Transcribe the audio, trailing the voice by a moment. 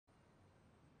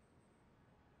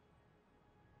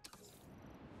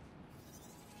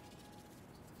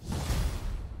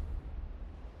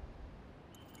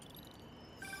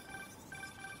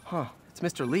Huh, it's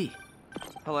Mr. Lee.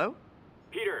 Hello?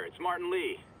 Peter, it's Martin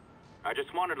Lee. I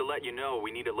just wanted to let you know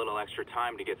we need a little extra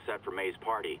time to get set for May's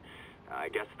party. I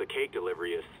guess the cake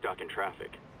delivery is stuck in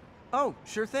traffic. Oh,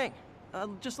 sure thing.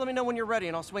 Just let me know when you're ready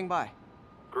and I'll swing by.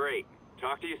 Great.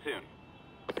 Talk to you soon.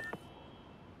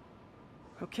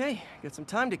 Okay, got some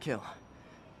time to kill.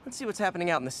 Let's see what's happening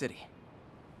out in the city.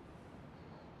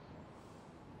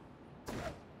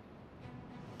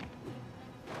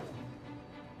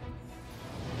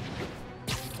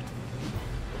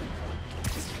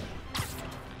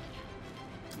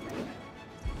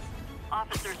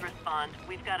 Officers respond.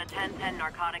 We've got a 10-10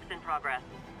 narcotics in progress.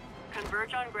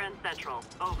 Converge on Grand Central.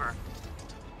 Over.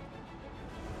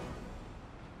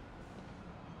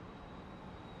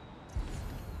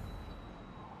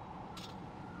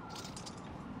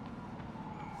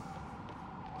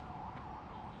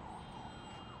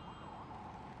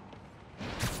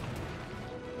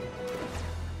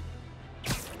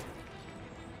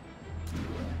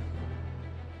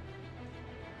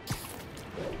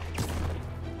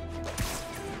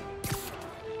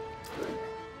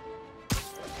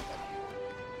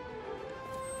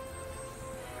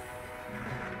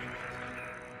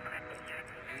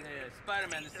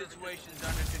 Spider-Man, the situation's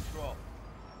under control.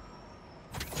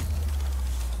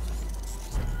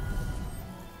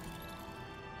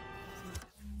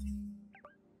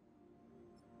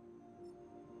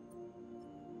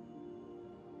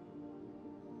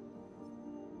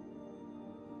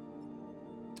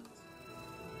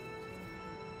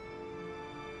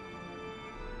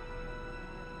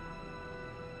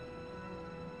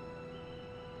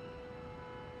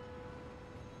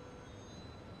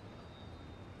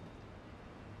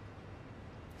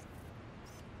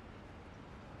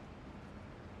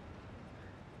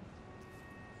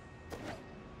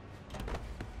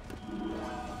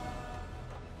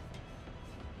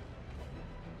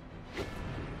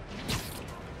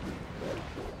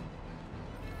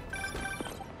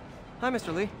 Hi,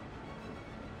 Mr. Lee.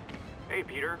 Hey,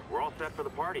 Peter. We're all set for the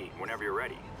party whenever you're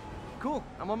ready. Cool,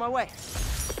 I'm on my way.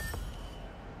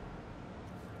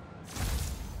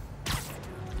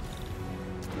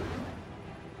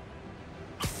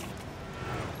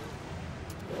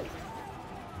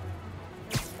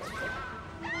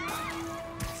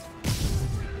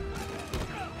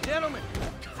 Gentlemen,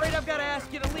 afraid I've got to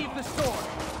ask you to leave the store.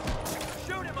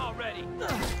 Shoot him already!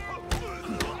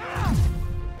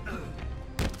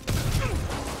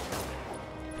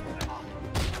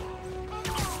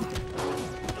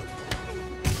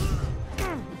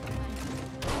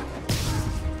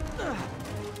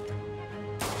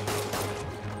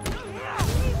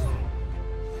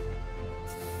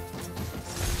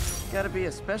 Gotta be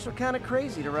a special kind of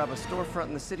crazy to rob a storefront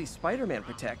in the city Spider-Man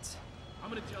protects. I'm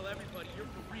gonna tell everybody you're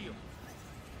for real.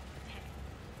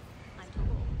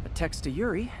 A text to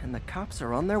Yuri, and the cops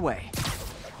are on their way.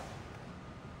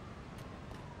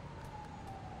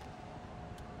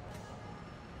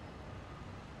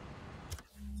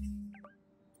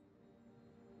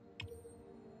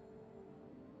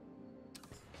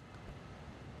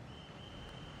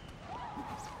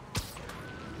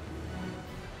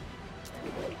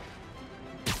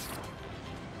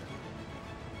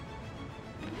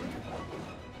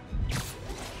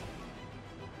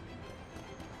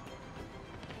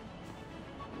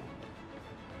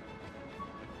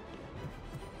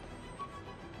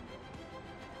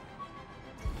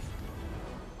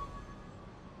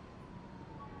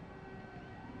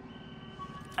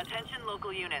 Attention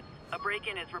local units. A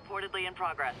break-in is reportedly in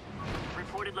progress.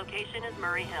 Reported location is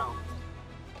Murray Hill.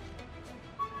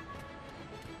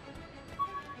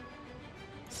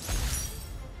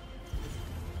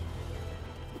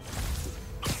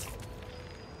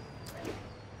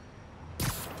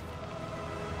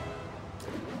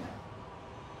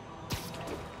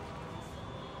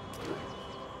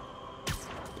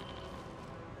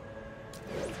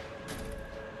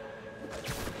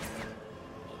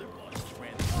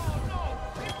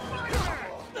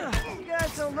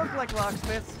 Don't look like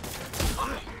locksmiths.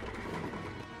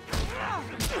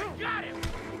 Got him!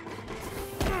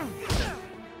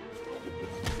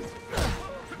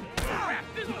 Crap,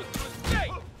 this was a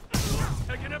mistake!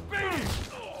 Taking a beating!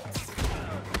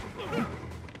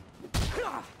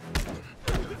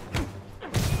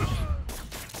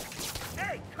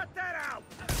 Hey, cut that out!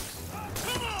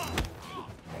 Come on!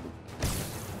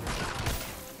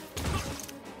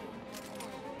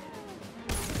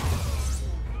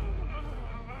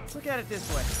 Look at it this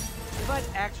way. If I'd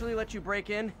actually let you break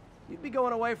in, you'd be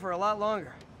going away for a lot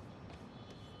longer.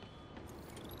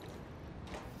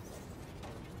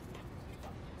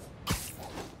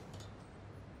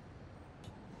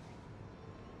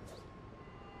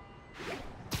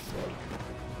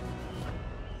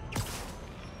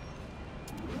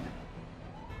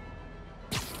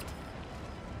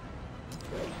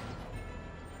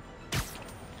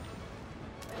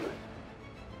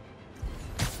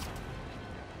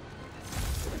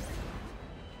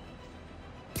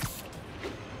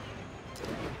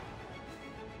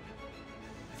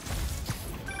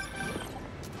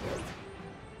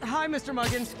 Hi, Mr.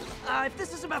 Muggins. If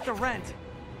this is about the rent...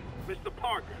 Mr.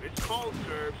 Parker, this call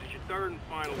serves as your third and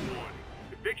final warning.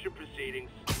 Eviction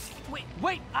proceedings...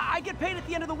 Wait! I get paid at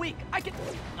the end of the week! I get...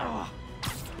 Ugh.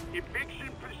 Eviction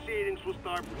proceedings will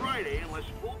start Friday unless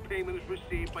full payment is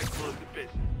received by close of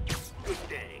business. Good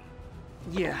day.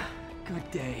 Yeah,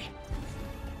 good day.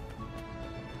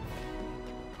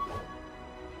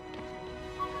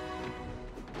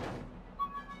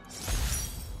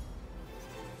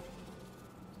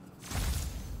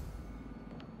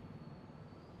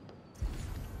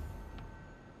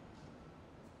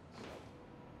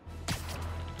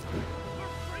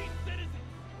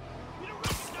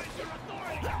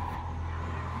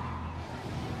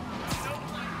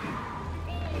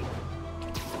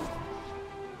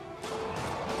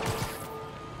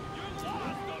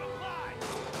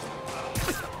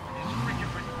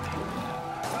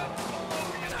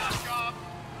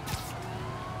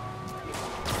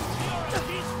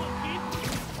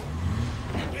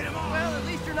 Well, at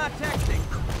least you're not texting.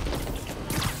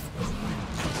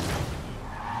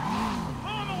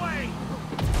 Pull him away!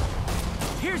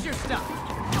 Here's your stuff.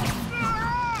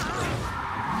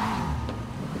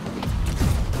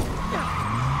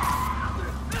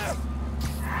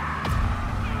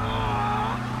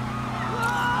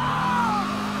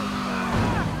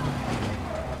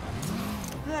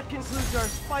 That concludes our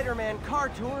Spider-Man car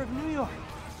tour of New York.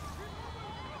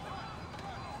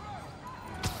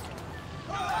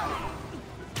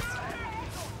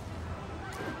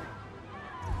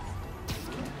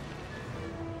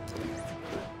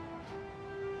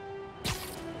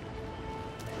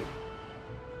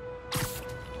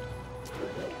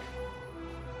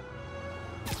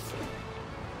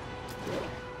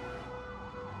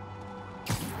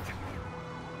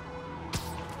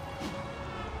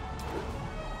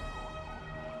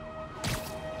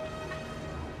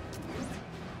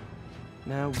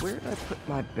 Now, where did I put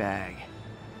my bag?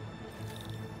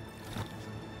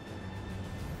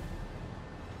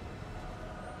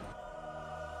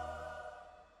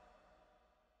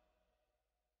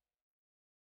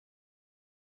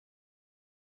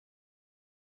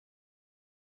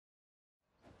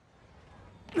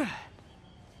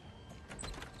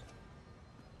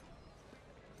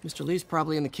 Mr. Lee's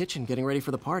probably in the kitchen getting ready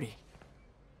for the party.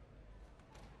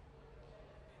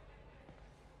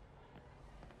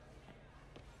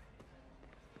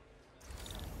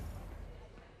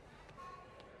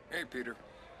 Hey, Peter.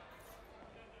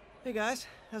 Hey guys,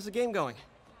 how's the game going?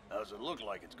 How's it look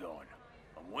like it's going?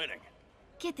 I'm winning.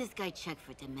 Get this guy checked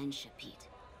for dementia, Pete.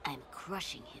 I'm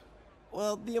crushing him.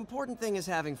 Well, the important thing is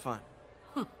having fun.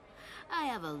 I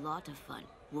have a lot of fun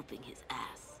whooping his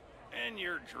ass. And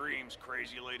your dreams,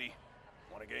 crazy lady.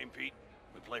 Want a game, Pete?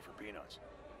 We play for peanuts.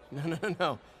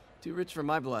 No. Too rich for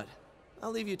my blood.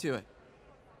 I'll leave you to it.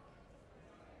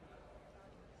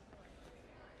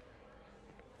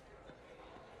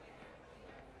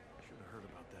 Should have heard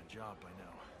about that job by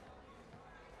now.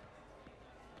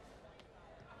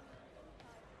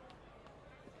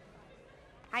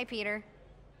 Hi, Peter.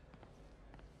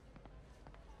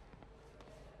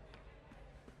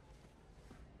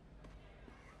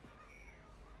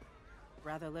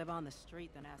 Rather live on the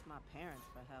street than ask my parents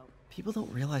for help. People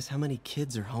don't realize how many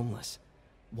kids are homeless.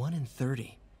 1 in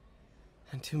 30.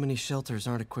 And too many shelters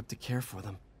aren't equipped to care for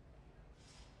them.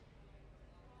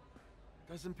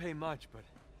 Doesn't pay much, but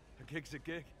a gig's a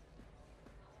gig.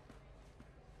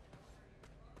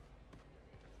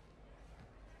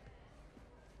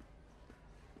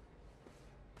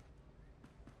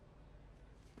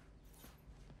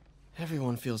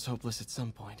 Everyone feels hopeless at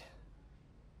some point.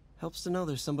 Helps to know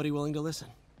there's somebody willing to listen.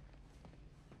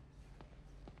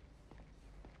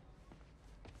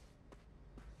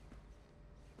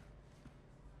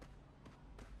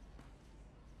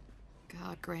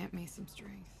 God grant me some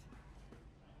strength.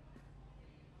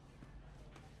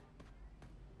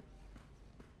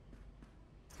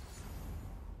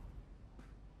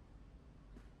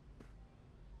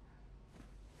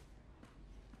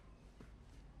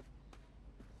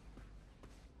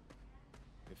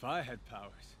 If I had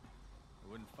powers,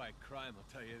 I wouldn't fight crime,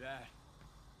 I'll tell you that.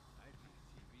 I'd be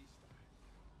a TV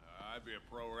star. I'd be a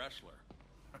pro wrestler.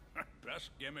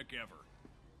 Best gimmick ever.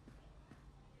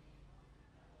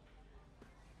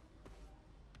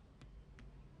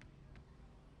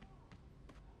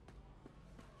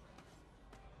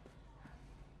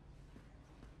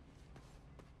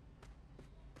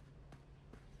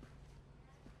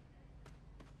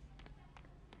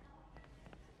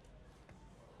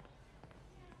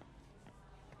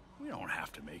 We don't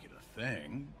have to make it a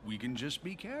thing. We can just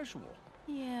be casual.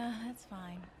 Yeah, that's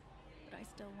fine. But I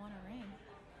still want a ring.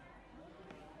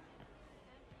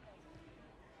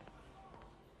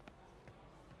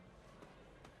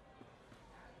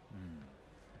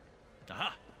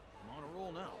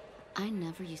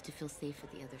 never used to feel safe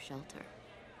at the other shelter.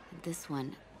 At this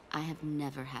one, I have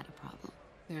never had a problem.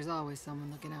 There's always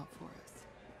someone looking out for us.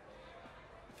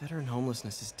 Veteran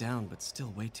homelessness is down, but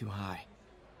still way too high.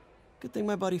 Good thing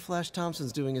my buddy Flash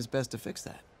Thompson's doing his best to fix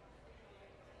that.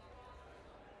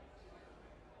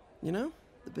 You know,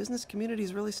 the business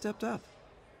community's really stepped up.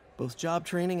 Both job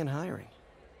training and hiring.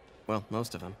 Well,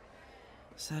 most of them.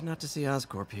 Sad not to see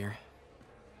Oscorp here.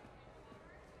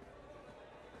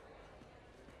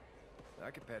 I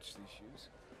could patch these shoes.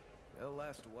 They'll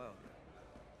last a while.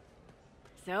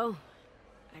 So,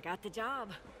 I got the job.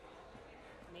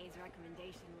 May's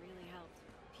recommendation really helped.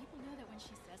 People know that when she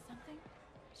says something,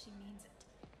 she means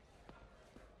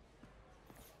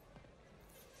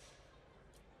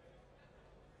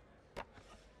it.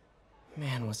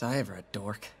 Man, was I ever a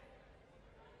dork.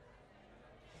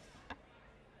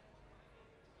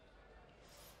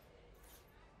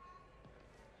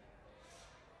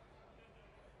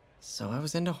 So I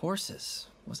was into horses.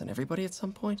 Wasn't everybody at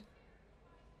some point?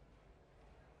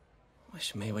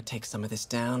 Wish May would take some of this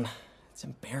down. It's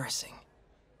embarrassing.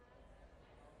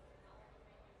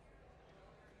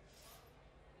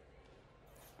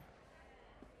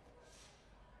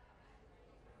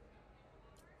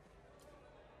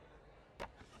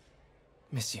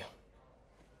 Miss you.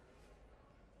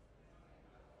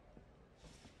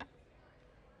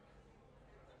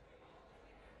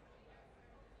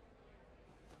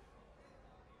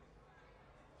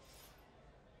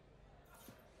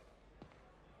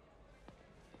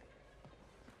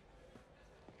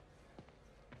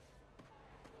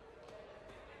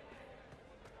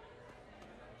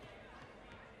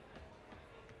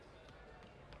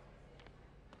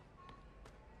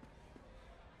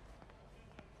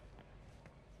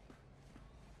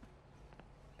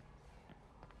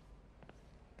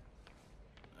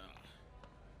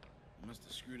 Must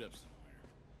have screwed up somewhere.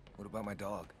 What about my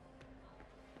dog?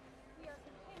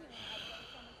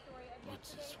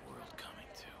 What's this world coming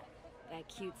to? That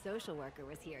cute social worker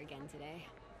was here again today.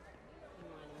 You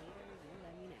want to meet her, you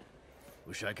let me know.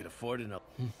 Wish I could afford it.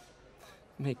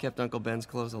 May kept Uncle Ben's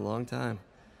clothes a long time.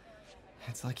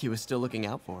 It's like he was still looking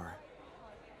out for her.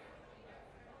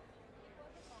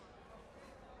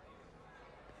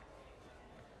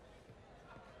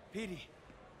 Petey,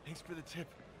 thanks for the tip.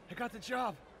 I got the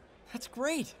job. That's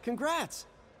great! Congrats!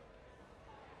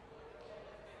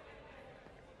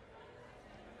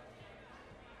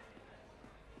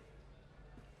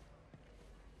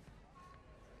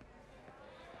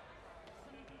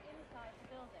 Inside the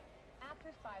building. After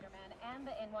Spider-Man and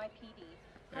the NYPD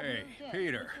have Hey, moved in,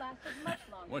 Peter. it's lasted much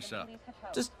longer What's than up? police had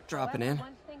hoped. Just dropping However, in.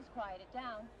 Once things quieted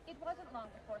down, it wasn't long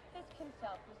before Fisk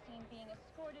himself was seen being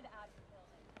escorted out of the building.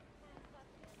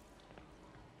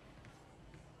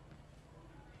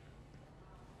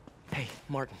 Hey,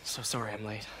 Martin, so sorry I'm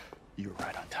late. You're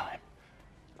right on time.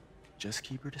 Just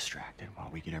keep her distracted while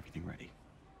we get everything ready.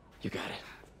 You got it.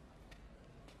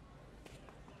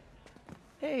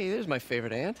 Hey, there's my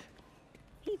favorite aunt.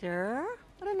 Peter,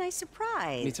 what a nice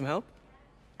surprise. Need some help?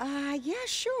 Yeah,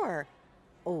 sure.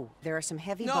 Oh, there are some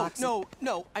heavy No, boxes.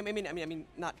 no. I mean,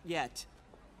 not yet.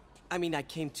 I mean, I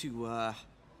came to, I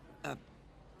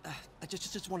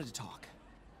just wanted to talk.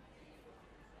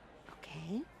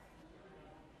 Okay.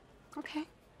 Okay.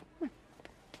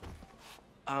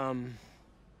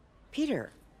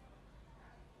 Peter,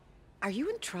 are you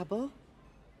in trouble?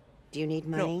 Do you need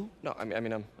money? No, I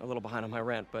mean, I'm a little behind on my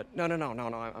rent, but no,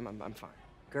 I'm fine.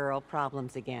 Girl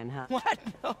problems again, huh? What?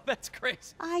 No, that's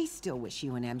crazy. I still wish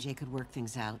you and MJ could work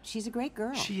things out. She's a great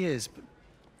girl. She is, but...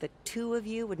 The two of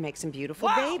you would make some beautiful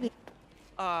Wow! babies.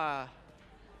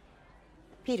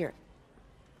 Peter,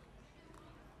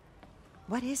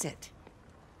 what is it?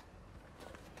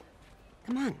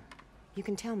 Come on, you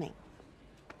can tell me.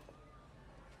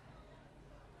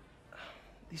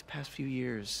 These past few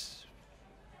years,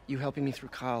 you helping me through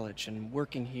college and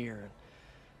working here,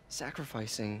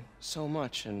 sacrificing so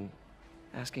much and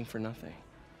asking for nothing.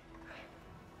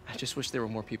 I just wish there were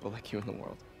more people like you in the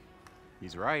world.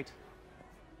 He's right.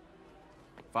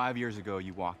 5 years ago,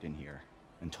 you walked in here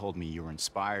and told me you were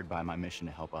inspired by my mission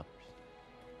to help others.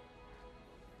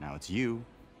 Now it's you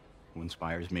who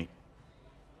inspires me.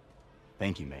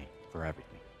 Thank you, May, for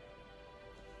everything.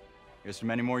 Here's to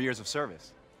many more years of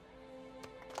service.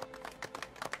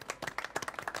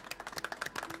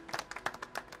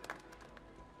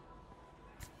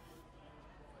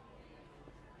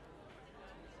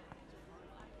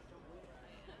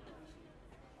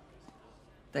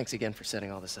 Thanks again for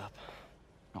setting all this up.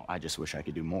 Oh, I just wish I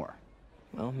could do more.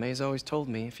 Well, May's always told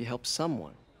me if you help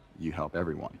someone... You help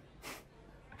everyone.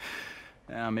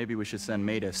 Maybe we should send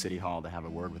May to City Hall to have a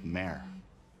word with the mayor.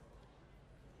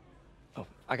 Oh,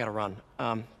 I gotta run.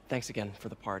 Thanks again for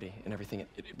the party and everything.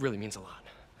 It really means a lot.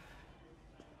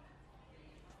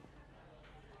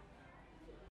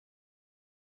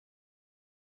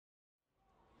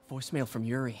 Voicemail from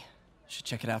Yuri. Should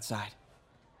check it outside.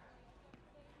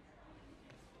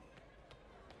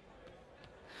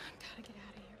 Gotta get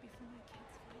out of here before my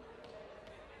kids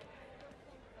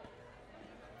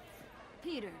find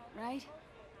Peter, right?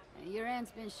 Your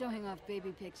aunt's been showing off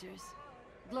baby pictures.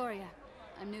 Gloria,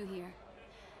 I'm new here.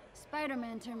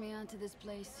 Spider-Man turned me on to this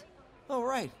place. Oh,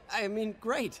 right. I mean,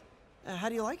 great. How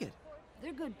do you like it?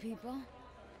 They're good people.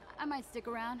 I might stick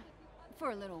around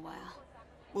for a little while.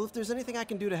 Well, if there's anything I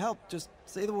can do to help, just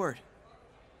say the word.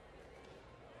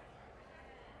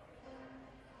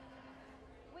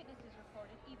 Witnesses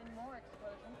reported even more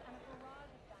explosions and a barrage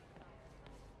of gunshots.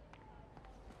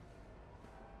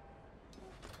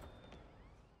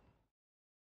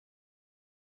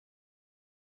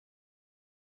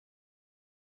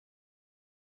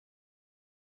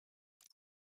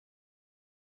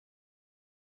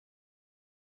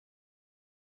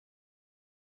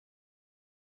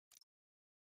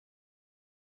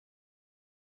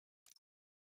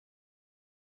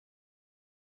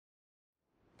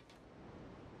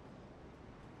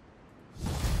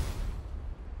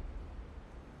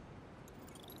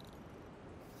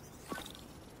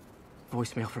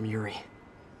 Voicemail from Yuri.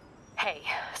 Hey,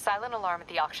 silent alarm at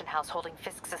the auction house holding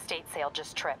Fisk's estate sale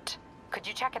just tripped. Could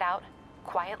you check it out?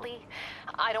 Quietly?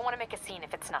 I don't want to make a scene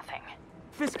if it's nothing.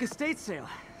 Fisk estate sale.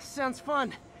 Sounds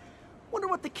fun. Wonder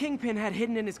what the Kingpin had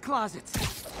hidden in his closets.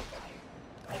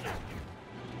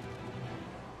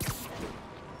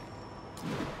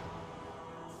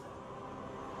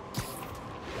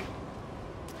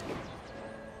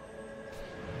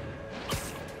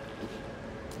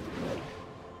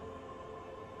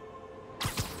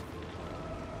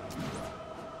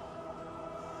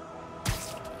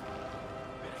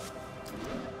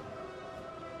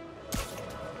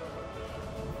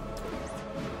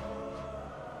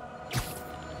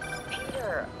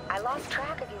 I lost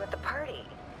track of you at the party.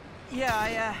 Yeah,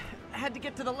 I had to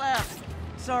get to the lab.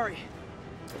 Sorry.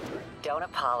 Don't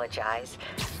apologize.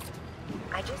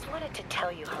 I just wanted to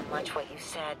tell you how much what you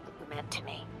said meant to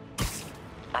me.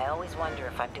 I always wonder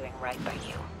if I'm doing right by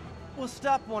you. Well,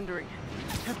 stop wondering.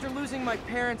 After losing my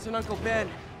parents and Uncle Ben,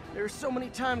 there are so many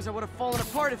times I would have fallen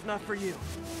apart if not for you.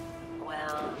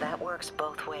 Well, that works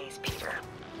both ways, Peter.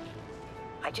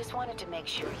 I just wanted to make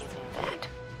sure you knew that.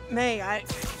 May, I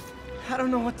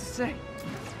don't know what to say.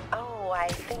 Oh, I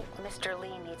think Mr.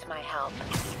 Lee needs my help.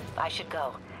 I should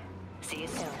go. See you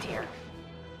soon, dear.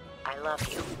 I love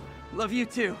you. Love you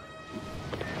too.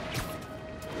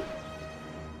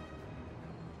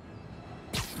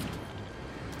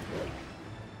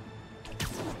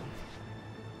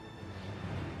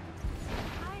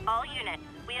 All units,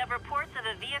 we have reports of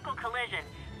a vehicle collision.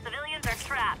 Civilians are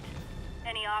trapped.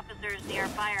 Any officers near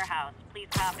Firehouse, please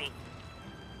copy.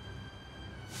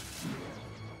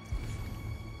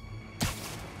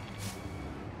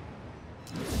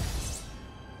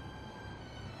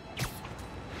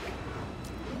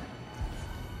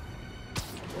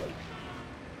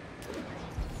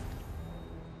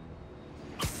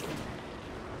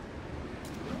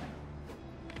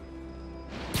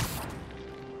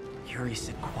 Yuri,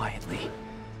 sit quietly.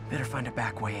 Better find a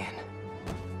back way in.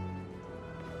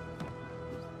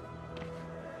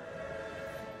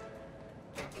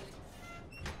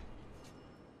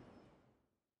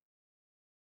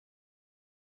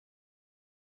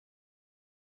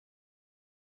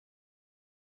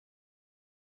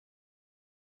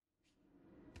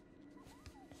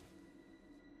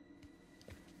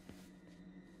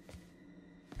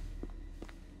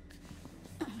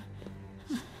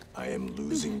 I am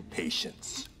losing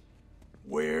patience.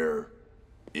 Where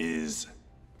is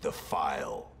the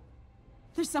file?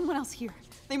 There's someone else here.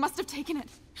 They must have taken it.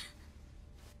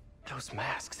 Those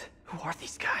masks. Who are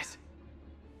these guys?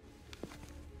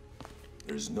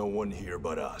 There's no one here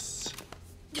but us.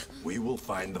 We will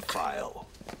find the file,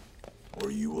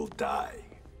 or you will die.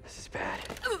 This is bad.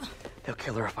 They'll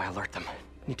kill her if I alert them.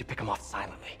 Need to pick them off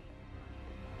silently.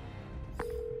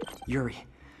 Yuri,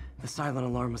 the silent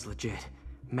alarm was legit.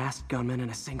 Masked gunmen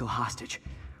and a single hostage.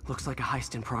 Looks like a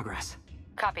heist in progress.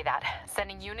 Copy that.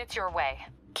 Sending units your way.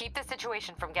 Keep the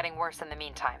situation from getting worse in the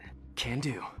meantime. Can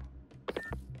do.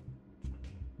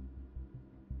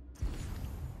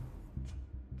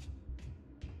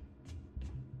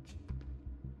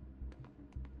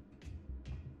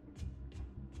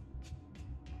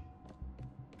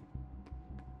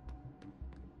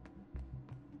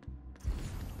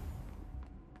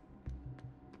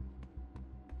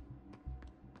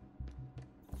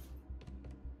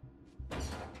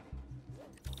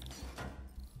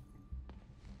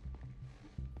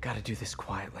 Gotta do this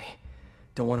quietly.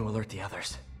 Don't want to alert the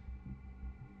others.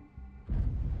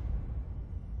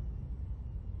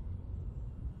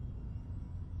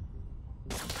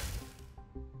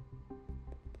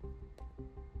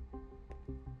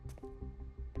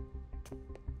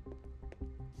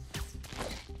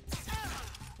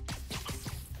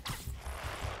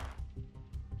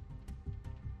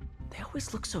 They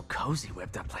always look so cozy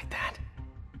whipped up like that.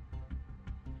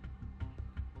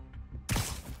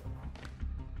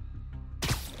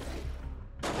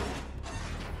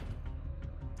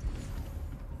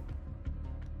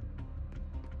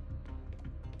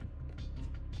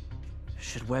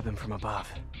 Should web him from above.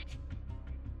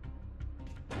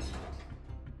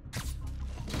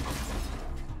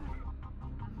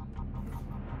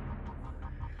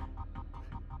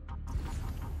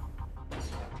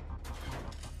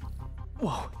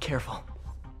 Whoa, careful.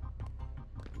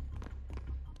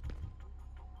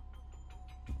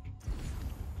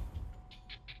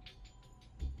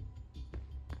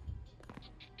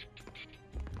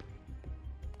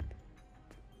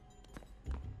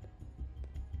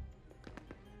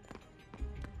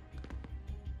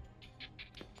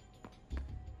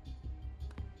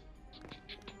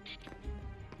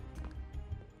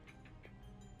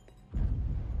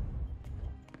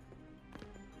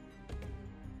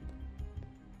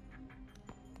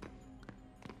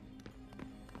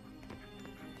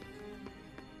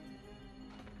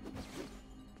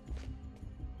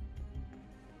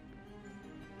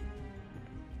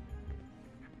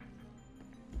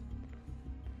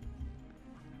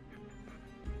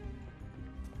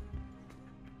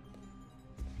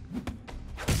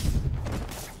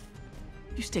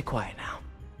 You stay quiet now.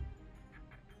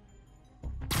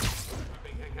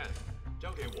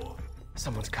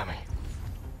 Someone's coming.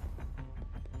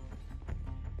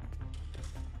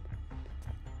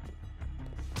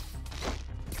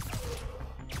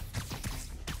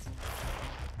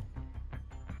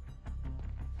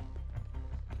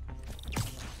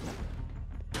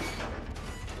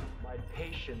 My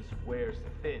patience wears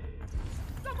thin.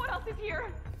 Someone else is here!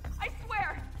 I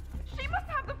swear! She must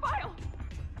have the file!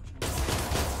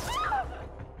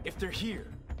 If they're here,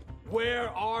 where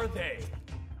are they?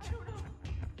 I don't know.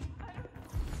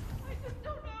 I just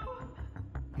don't know.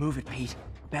 Move it, Pete.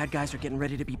 Bad guys are getting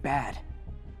ready to be bad.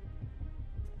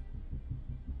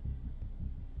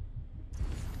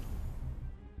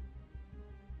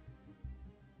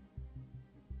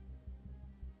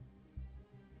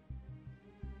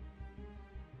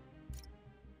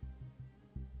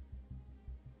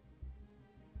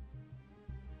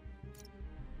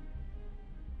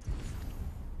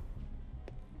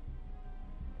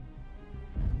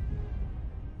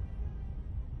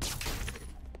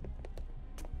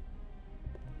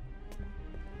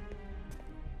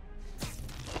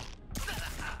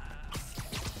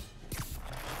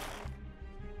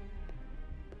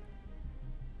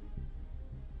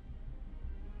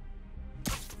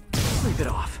 Sleep it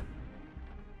off.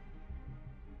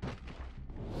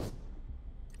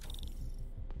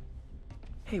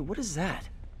 Hey, what is that?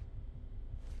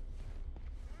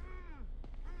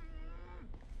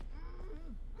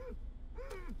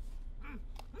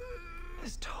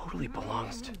 This totally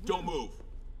belongs to... Don't move.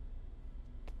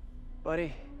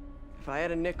 Buddy, if I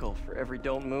had a nickel for every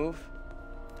don't move...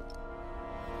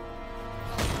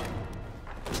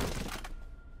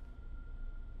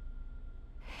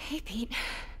 Hey, Pete.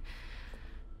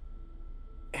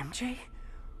 MJ?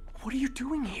 What are you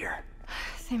doing here?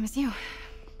 Same as you.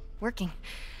 Working.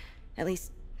 At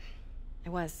least, I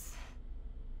was.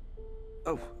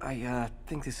 Oh, I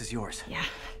think this is yours. Yeah,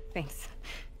 thanks.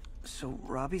 So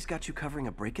Robbie's got you covering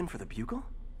a break-in for the Bugle?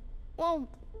 Well,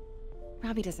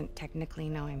 Robbie doesn't technically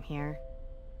know I'm here.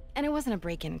 And it wasn't a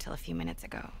break-in until a few minutes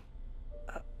ago.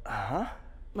 Uh-huh?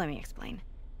 Let me explain.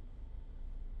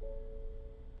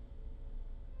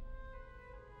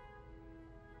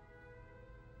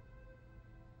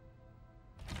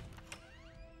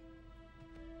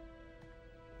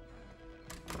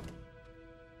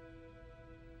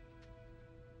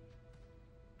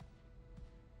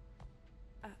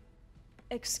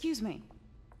 Excuse me.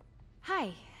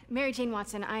 Hi, Mary Jane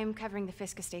Watson. I'm covering the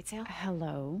Fisk estate sale.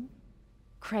 Hello.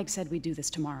 Craig said we'd do this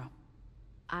tomorrow.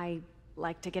 I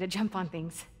like to get a jump on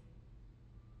things.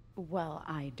 Well,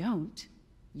 I don't.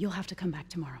 You'll have to come back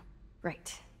tomorrow.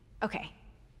 Right. Okay.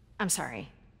 I'm sorry.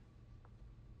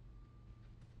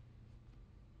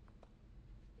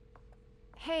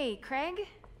 Hey, Craig?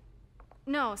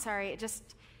 No, sorry. It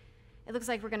looks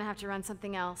like we're gonna have to run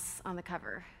something else on the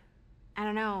cover. I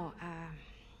don't know,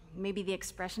 maybe the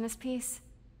expressionist piece?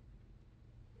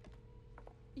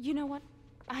 You know what?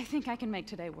 I think I can make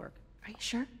today work. Are you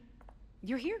sure?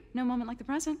 You're here. No moment like the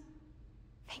present.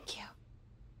 Thank you.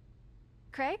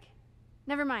 Craig?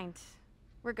 Never mind.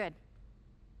 We're good.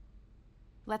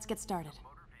 Let's get started.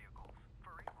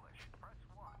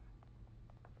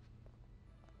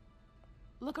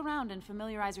 Look around and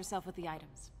familiarize yourself with the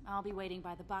items. I'll be waiting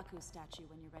by the Baku statue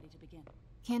when you're ready to begin.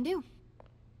 Can do.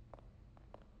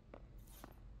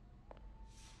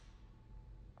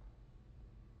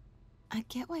 I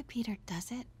get why Peter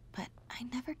does it, but I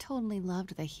never totally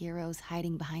loved the heroes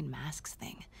hiding behind masks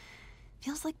thing.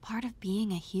 Feels like part of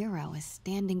being a hero is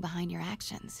standing behind your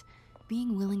actions.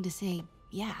 Being willing to say,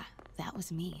 yeah, that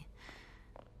was me.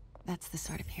 That's the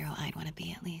sort of hero I'd want to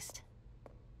be, at least.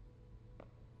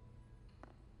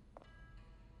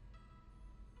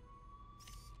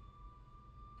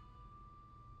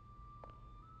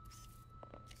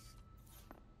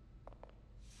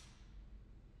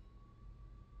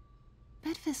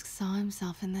 Bet Fisk saw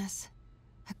himself in this.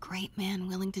 A great man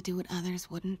willing to do what others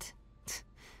wouldn't.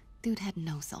 Dude had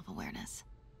no self-awareness.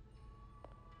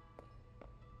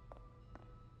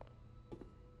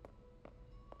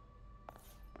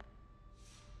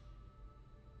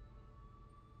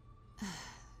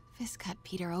 Fisk cut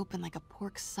Peter open like a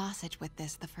pork sausage with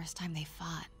this the first time they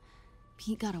fought.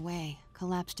 Pete got away,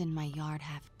 collapsed in my yard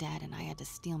half dead, and I had to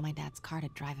steal my dad's car to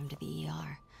drive him to the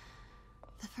ER.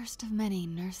 The first of many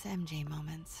Nurse MJ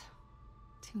moments.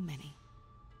 Too many.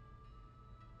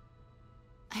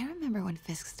 I remember when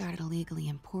Fisk started illegally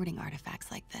importing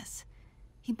artifacts like this.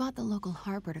 He bought the local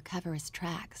harbor to cover his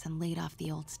tracks and laid off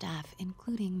the old staff,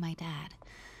 including my dad.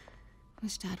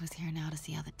 Wish Dad was here now to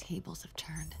see how the tables have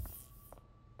turned.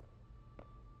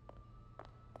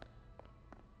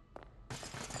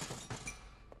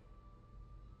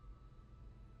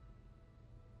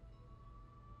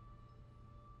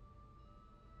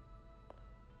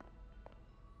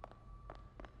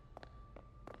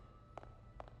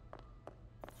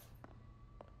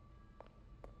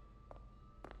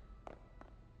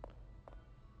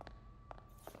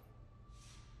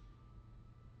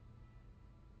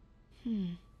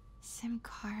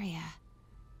 Simcaria.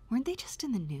 Weren't they just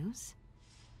in the news?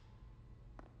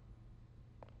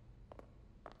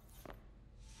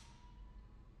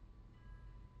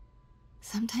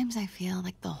 Sometimes I feel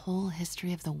like the whole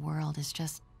history of the world is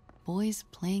just boys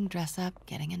playing dress up,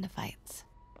 getting into fights.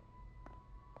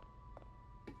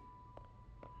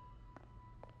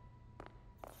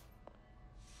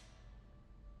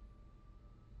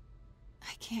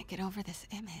 I can't get over this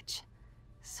image.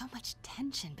 So much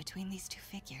tension between these two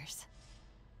figures.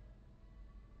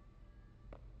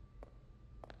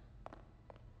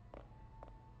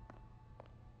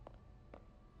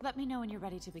 Let me know when you're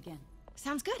ready to begin.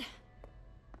 Sounds good.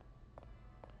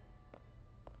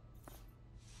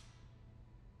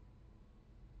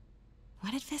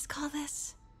 What did Fisk call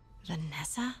this?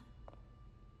 Vanessa?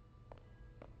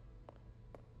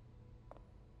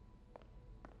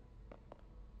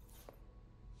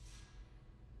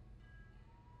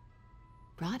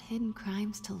 Brought hidden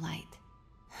crimes to light.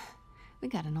 We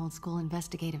got an old school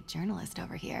investigative journalist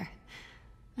over here.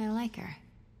 I like her.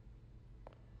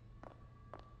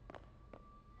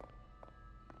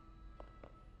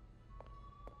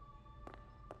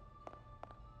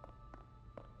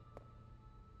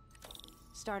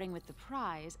 Starting with the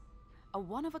prize, a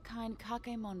one-of-a-kind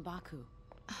Kakemon Baku.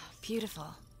 Oh, beautiful.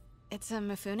 It's a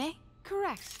Mifune?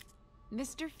 Correct.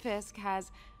 Mr. Fisk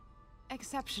has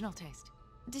exceptional taste.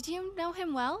 Did you know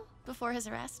him well before his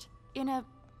arrest? In a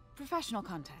professional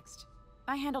context.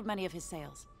 I handled many of his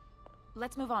sales.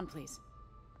 Let's move on, please.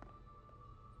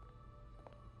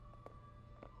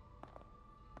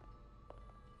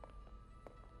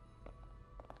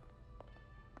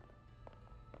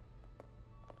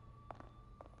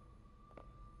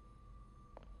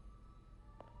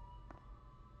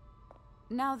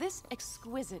 Now, this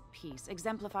exquisite piece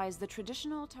exemplifies the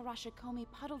traditional Tarashikomi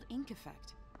puddled ink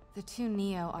effect. The two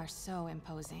Neo are so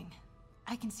imposing.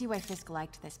 I can see why Fisk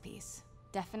liked this piece.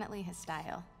 Definitely his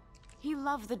style. He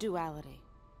loved the duality.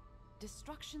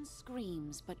 Destruction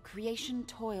screams, but creation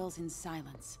toils in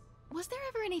silence. Was there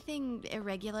ever anything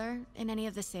irregular in any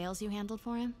of the sales you handled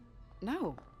for him?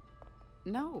 No.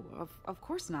 No, of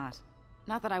course not.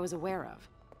 Not that I was aware of.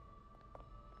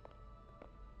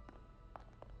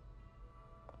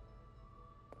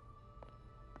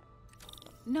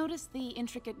 Notice the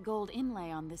intricate gold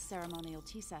inlay on this ceremonial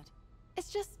tea set.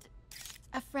 It's just...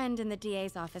 a friend in the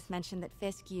DA's office mentioned that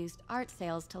Fisk used art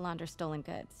sales to launder stolen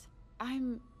goods.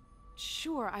 I'm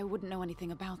sure I wouldn't know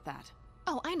anything about that.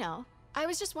 Oh, I know. I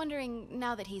was just wondering,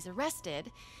 now that he's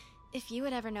arrested, if you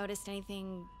had ever noticed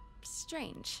anything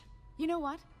strange. You know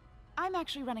what? I'm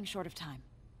actually running short of time.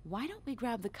 Why don't we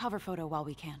grab the cover photo while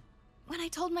we can? When I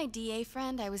told my DA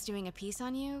friend I was doing a piece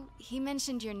on you, he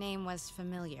mentioned your name was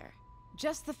familiar.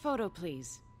 Just the photo,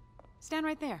 please. Stand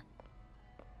right there.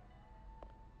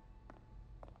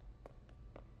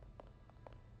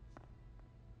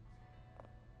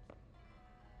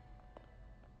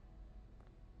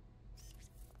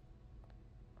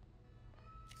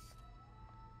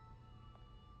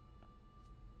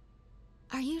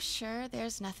 Are you sure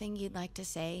there's nothing you'd like to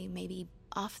say, maybe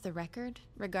off the record,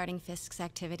 regarding Fisk's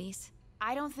activities?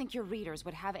 I don't think your readers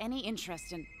would have any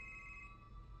interest in...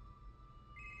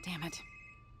 Damn it.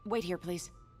 Wait here, please.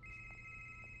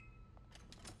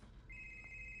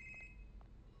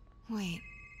 Wait,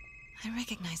 I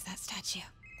recognize that statue.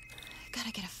 I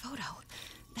gotta get a photo.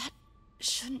 That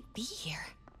shouldn't be here.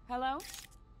 Hello?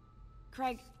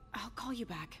 Craig, I'll call you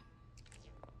back.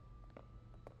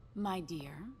 My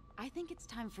dear, I think it's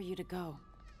time for you to go.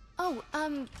 Oh,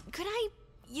 could I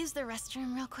use the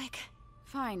restroom real quick?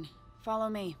 Fine. Follow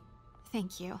me.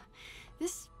 Thank you.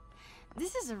 This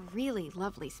is a really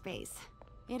lovely space.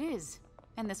 It is.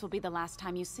 And this will be the last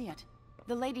time you see it.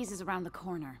 The ladies is around the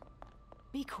corner.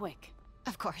 Be quick.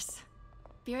 Of course.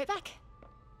 Be right back.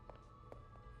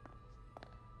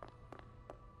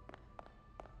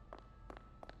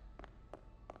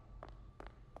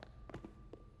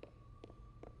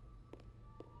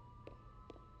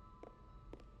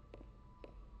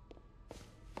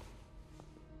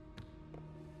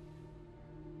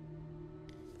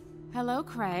 Hello,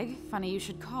 Craig. Funny you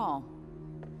should call.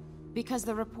 Because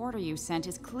the reporter you sent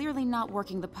is clearly not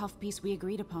working the puff piece we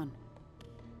agreed upon.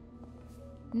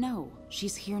 No,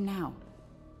 she's here now.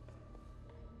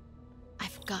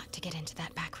 I've got to get into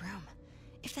that back room.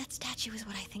 If that statue is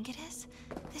what I think it is,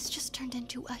 this just turned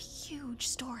into a huge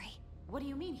story. What do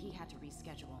you mean he had to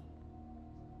reschedule?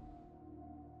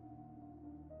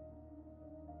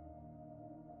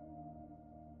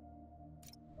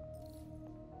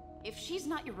 If she's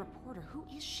not your reporter, who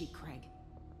is she, Craig?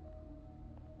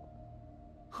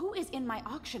 Who is in my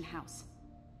auction house?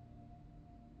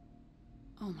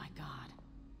 Oh my God.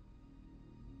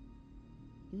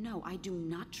 No, I do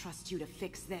not trust you to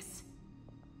fix this.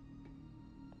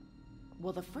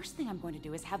 Well, the first thing I'm going to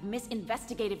do is have Miss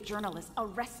Investigative Journalist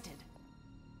arrested.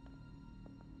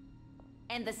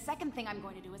 And the second thing I'm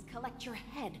going to do is collect your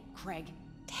head, Craig.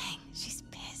 Dang, she's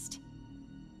pissed.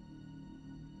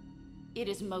 It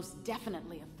is most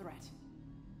definitely a threat.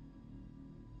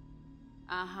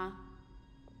 Uh-huh.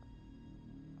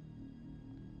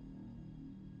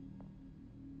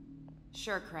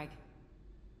 Sure, Craig.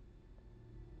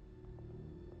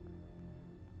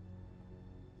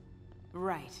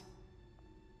 Right.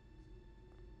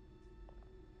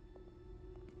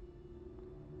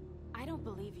 I don't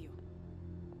believe you.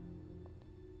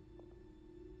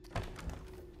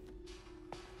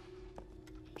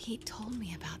 Pete told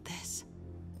me about this.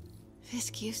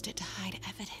 Fisk used it to hide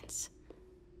evidence.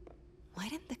 Why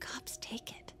didn't the cops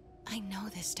take it? I know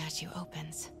this statue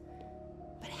opens,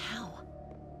 but how?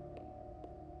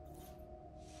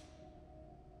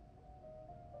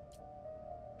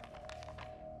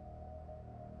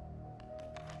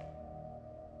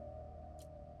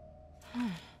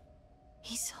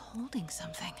 He's holding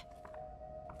something.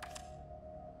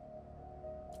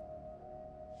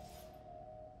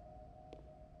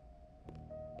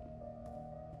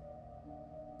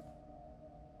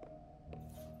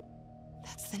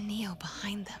 That's the Neo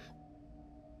behind them.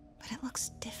 But it looks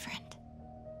different.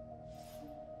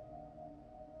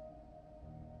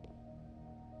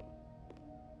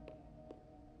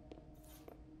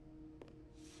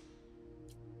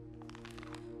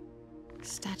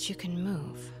 Statue can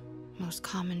move. Most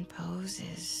common pose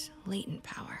is latent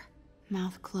power.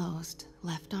 Mouth closed,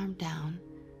 left arm down,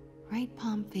 right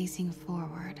palm facing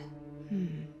forward.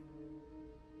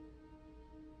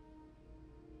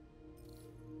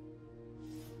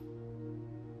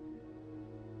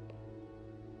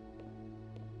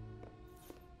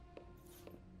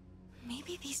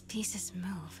 Maybe these pieces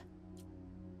move.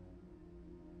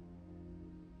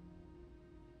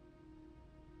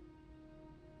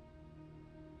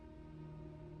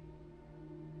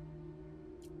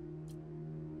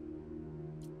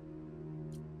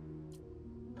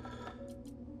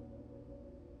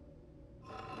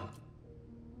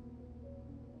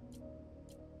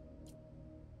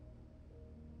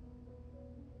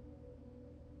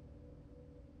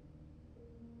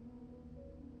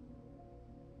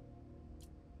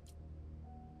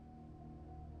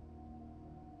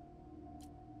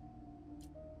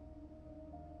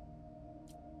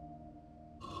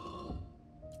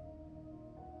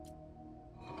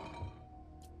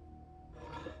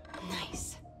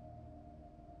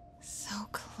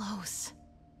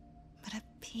 But a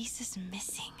piece is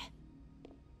missing.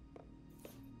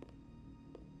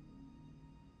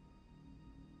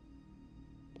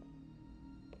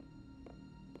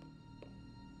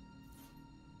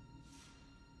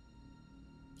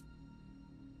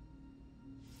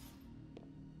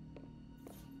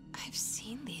 I've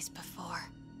seen these before.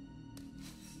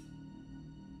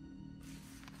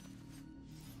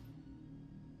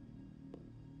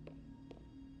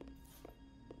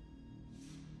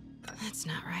 That's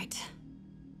not right.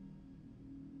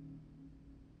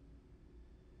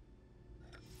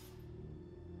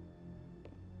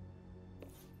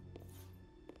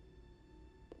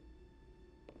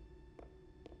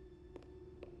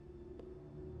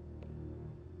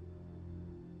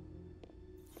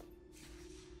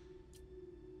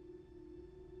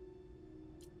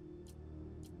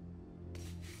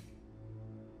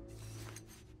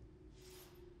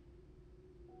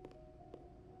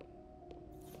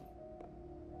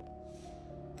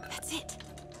 That's it.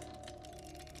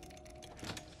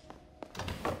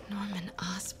 Norman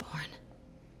Osborn.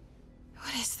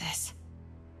 What is this?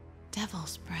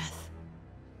 Devil's breath.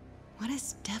 What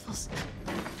is devil's...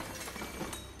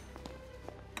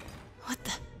 What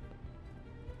the...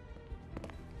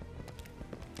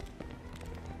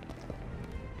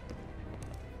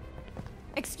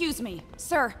 Excuse me,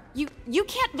 sir. You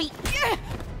can't be...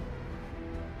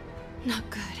 Not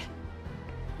good.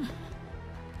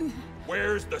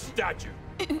 Where's the statue?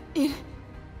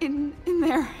 In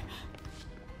there.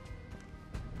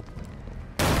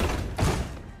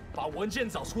 把文件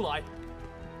找出来。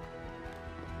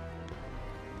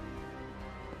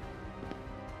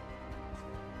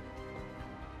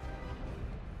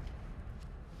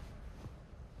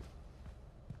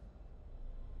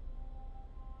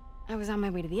 I was on my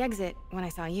way to the exit when I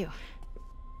saw you.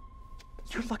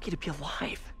 You're lucky to be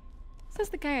alive. Says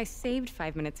the guy I saved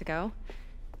 5 minutes ago.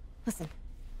 Listen,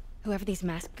 whoever these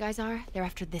masked guys are, they're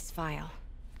after this file.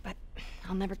 But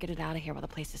I'll never get it out of here while the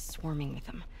place is swarming with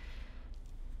them.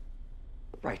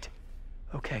 Right.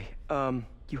 Okay,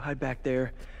 you hide back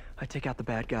there. I take out the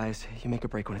bad guys. You make a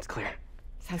break when it's clear.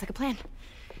 Sounds like a plan.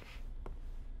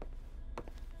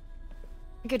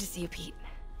 Good to see you, Pete.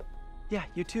 Yeah,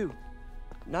 you too.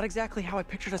 Not exactly how I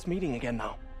pictured us meeting again,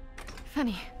 though.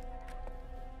 Funny.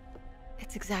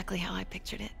 It's exactly how I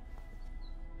pictured it.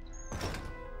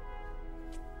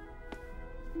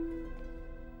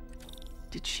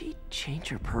 Did she change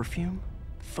her perfume?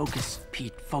 Focus,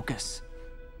 Pete, focus.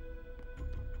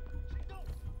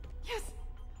 Yes.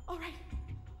 All right.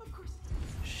 Of course.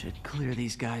 Should clear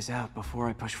these guys out before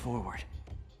I push forward.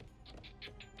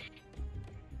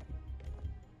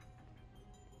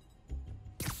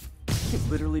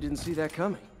 Literally didn't see that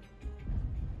coming.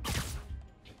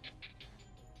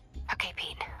 Okay,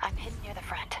 Pete. I'm hidden near the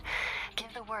front.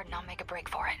 Give the word and I'll make a break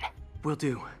for it. Will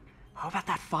do. How about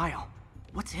that file?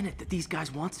 What's in it that these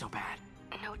guys want so bad?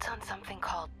 Notes on something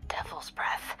called Devil's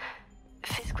Breath.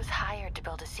 Fisk was hired to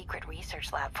build a secret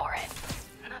research lab for it.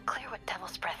 Not clear what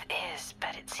Devil's Breath is,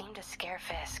 but it seemed to scare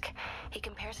Fisk. He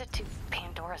compares it to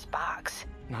Pandora's box.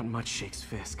 Not much shakes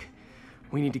Fisk.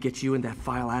 We need to get you and that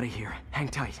file out of here. Hang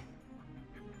tight.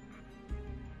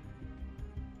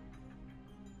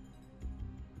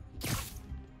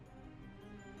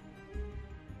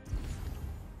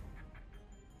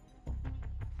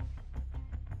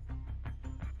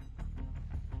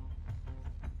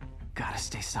 Gotta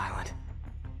stay silent.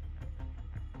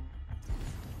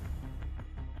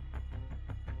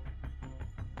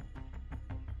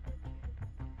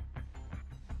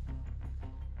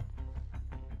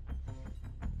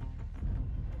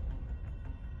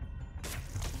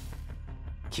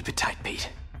 Keep it tight, Pete.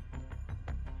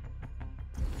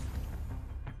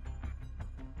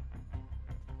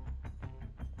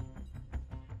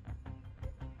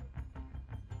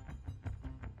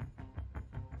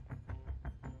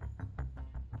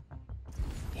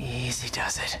 Easy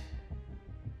does it.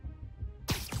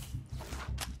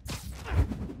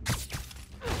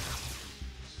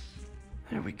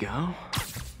 There we go.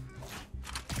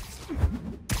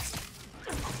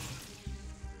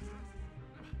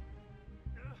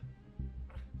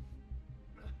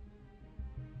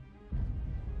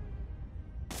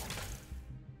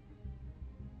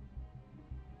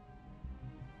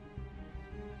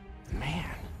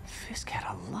 Man, Fisk had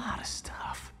a lot of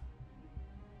stuff.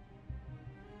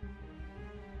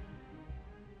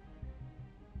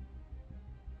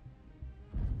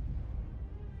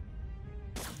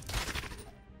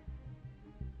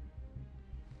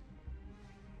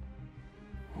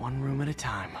 One room at a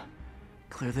time.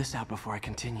 Clear this out before I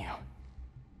continue.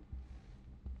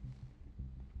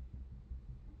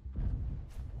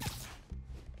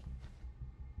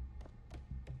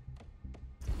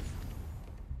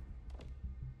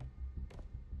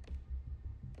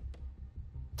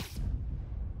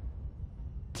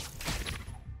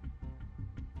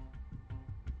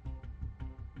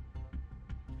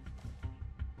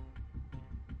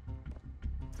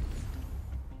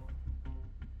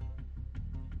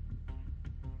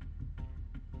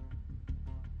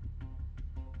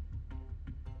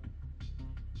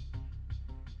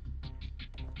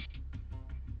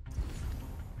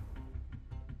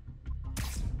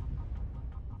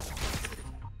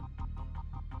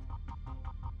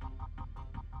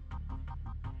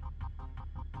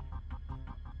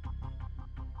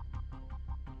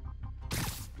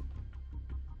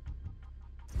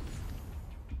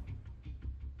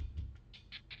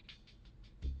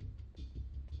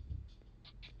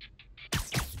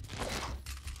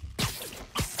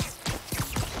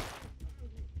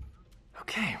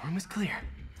 room is clear.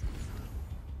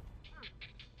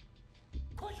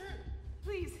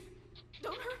 Please,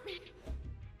 don't hurt me.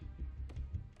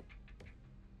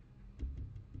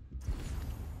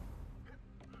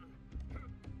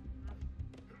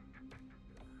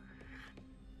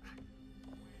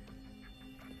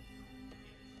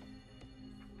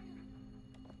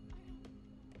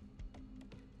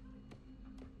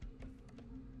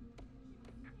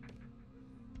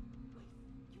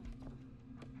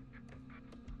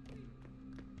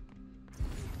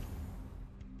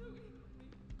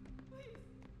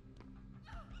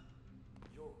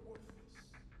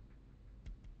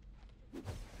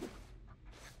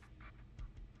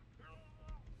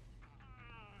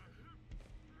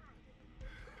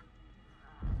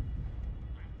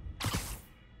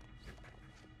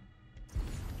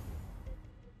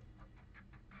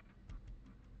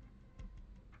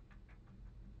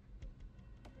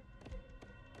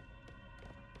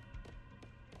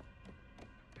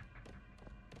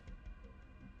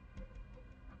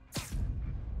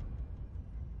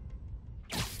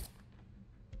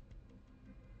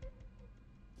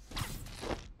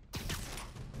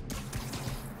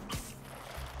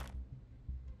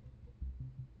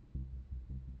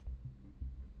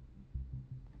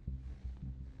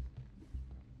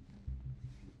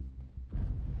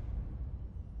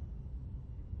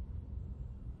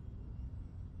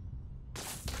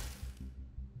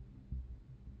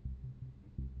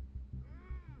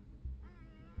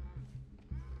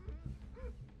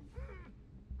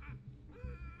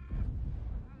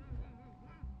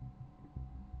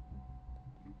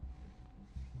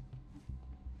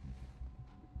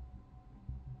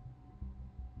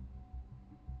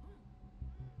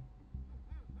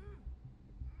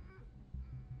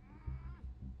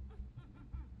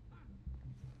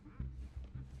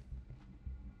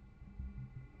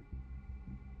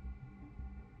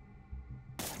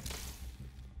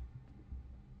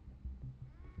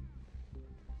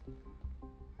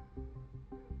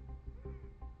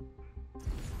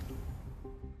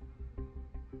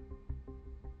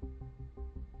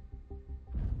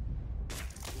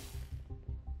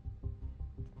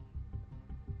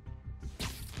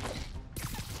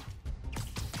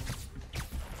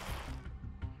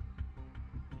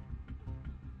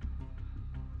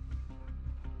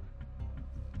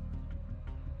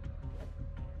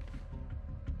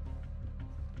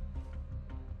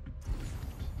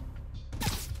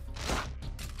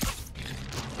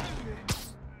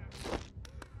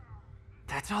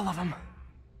 That's all of them.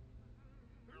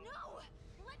 No!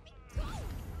 Let me go!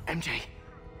 MJ.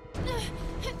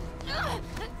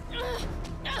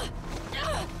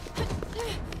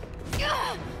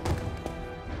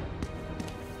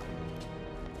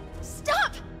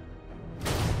 Stop!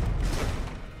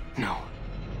 No.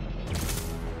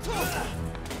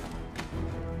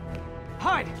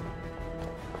 Hide!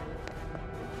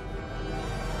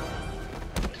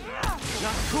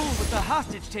 Not cool with the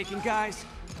hostage taking, guys.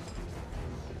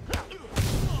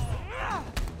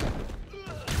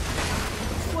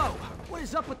 Whoa, what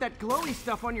is up with that glowy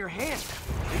stuff on your hand?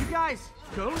 Are you guys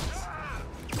ghosts?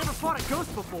 Never fought a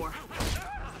ghost before.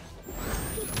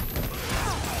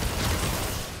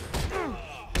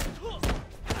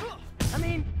 I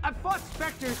mean, I've fought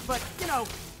specters, but, you know,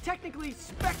 technically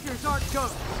specters aren't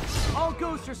ghosts. All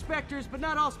ghosts are specters, but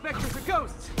not all specters are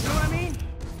ghosts. You know what I mean?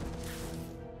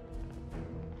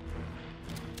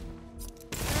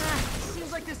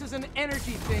 Seems like this is an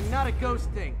energy thing, not a ghost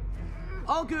thing.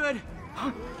 All good.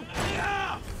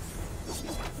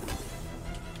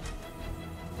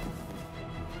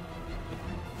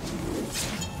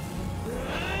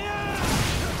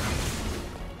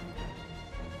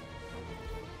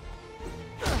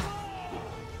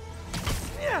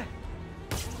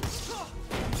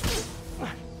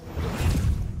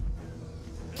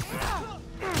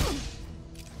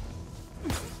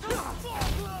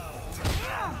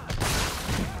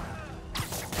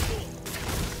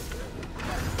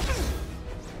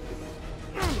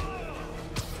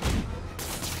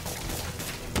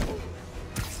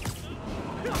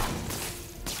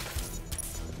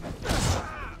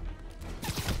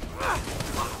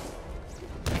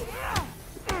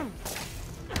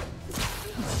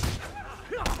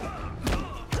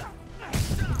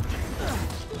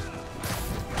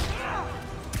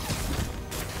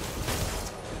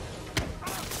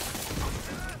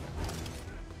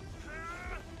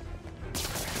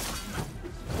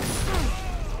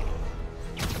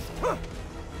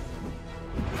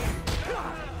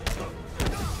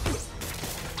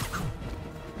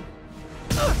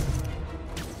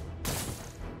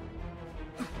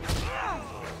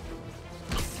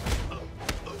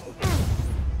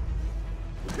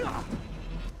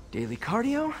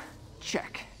 cardio?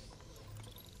 Check.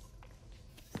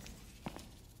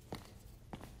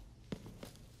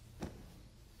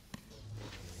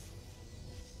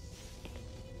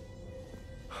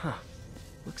 Huh.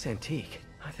 Looks antique.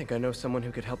 I think I know someone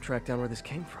who could help track down where this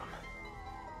came from.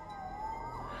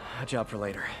 A job for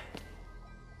later.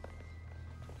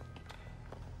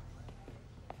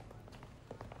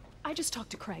 I just talked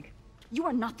to Craig. You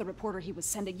are not the reporter he was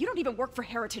sending. You don't even work for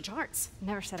Heritage Arts.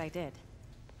 Never said I did.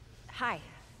 Hi,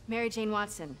 Mary Jane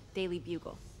Watson, Daily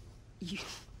Bugle.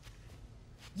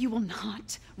 You will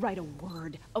not write a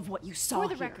word of what you saw For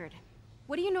the here. record,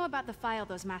 what do you know about the file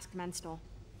those masked men stole?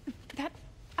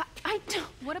 I don't...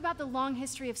 What about the long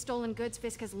history of stolen goods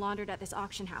Fisk has laundered at this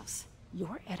auction house?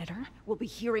 Your editor will be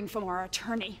hearing from our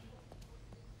attorney.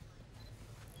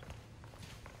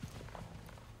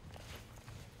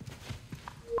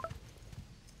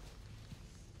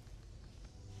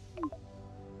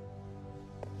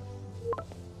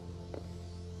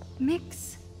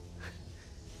 Mix?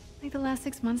 Like the last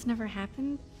 6 months never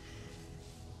happened?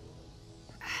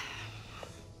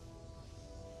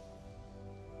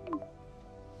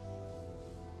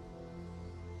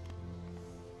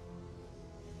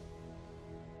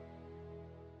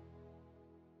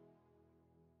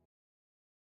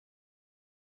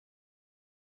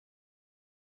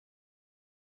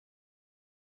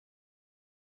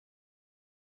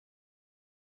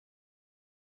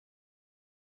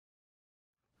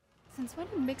 Since when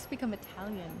did Mix become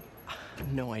Italian?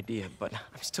 No idea, but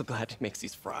I'm still glad he makes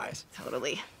these fries.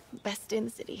 Totally. Best in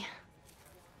the city.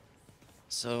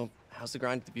 So, how's the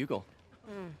grind at the Bugle?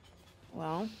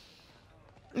 Well,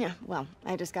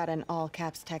 I just got an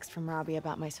all-caps text from Robbie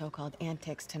about my so-called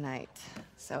antics tonight.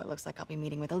 So it looks like I'll be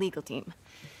meeting with a legal team.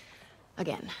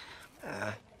 Again.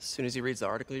 As soon as he reads the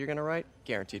article you're gonna write,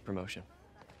 guaranteed promotion.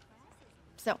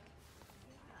 So,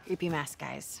 creepy mask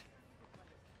guys.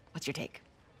 What's your take?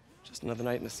 Just another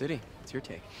night in the city. What's your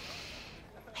take?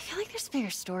 I feel like there's a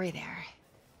bigger story there.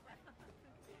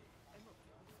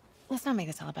 Let's not make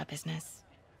this all about business.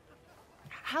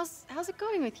 How's it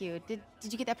going with you? Did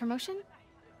you get that promotion?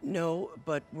 No,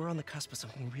 but we're on the cusp of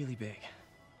something really big.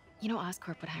 You know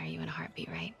Oscorp would hire you in a heartbeat,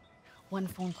 right? One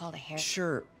phone call to Harry.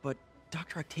 Sure, but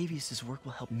Dr. Octavius's work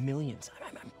will help millions.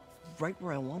 I'm right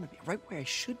where I want to be, right where I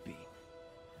should be.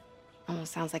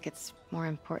 Almost sounds like it's more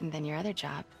important than your other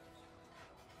job.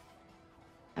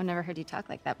 I've never heard you talk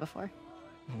like that before.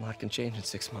 A lot can change in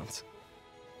 6 months.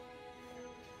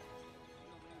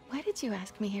 Why did you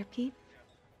ask me here, Pete?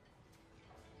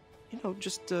 You know,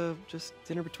 just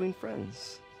dinner between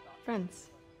friends. Friends.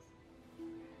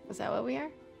 Is that what we are?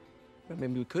 Well,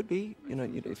 maybe we could be,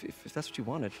 if that's what you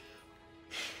wanted.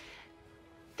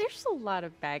 There's a lot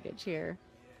of baggage here.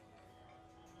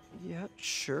 Yeah,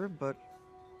 sure, but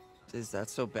is that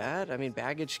so bad? I mean,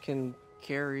 baggage can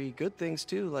carry good things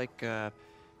too, like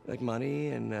money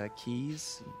and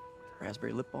keys,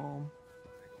 raspberry lip balm.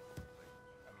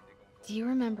 Do you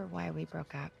remember why we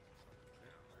broke up?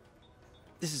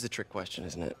 This is a trick question,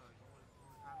 isn't it?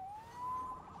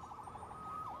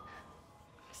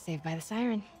 Saved by the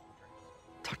siren.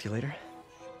 Talk to you later.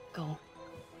 Go.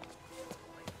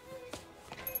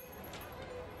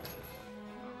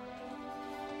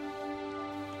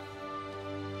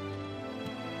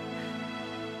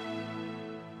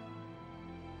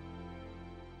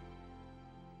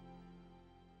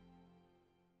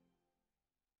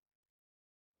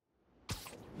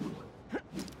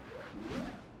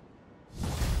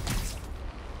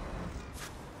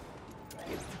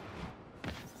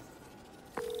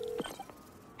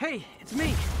 Hey, it's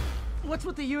me. What's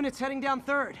with the units heading down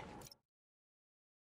 3rd?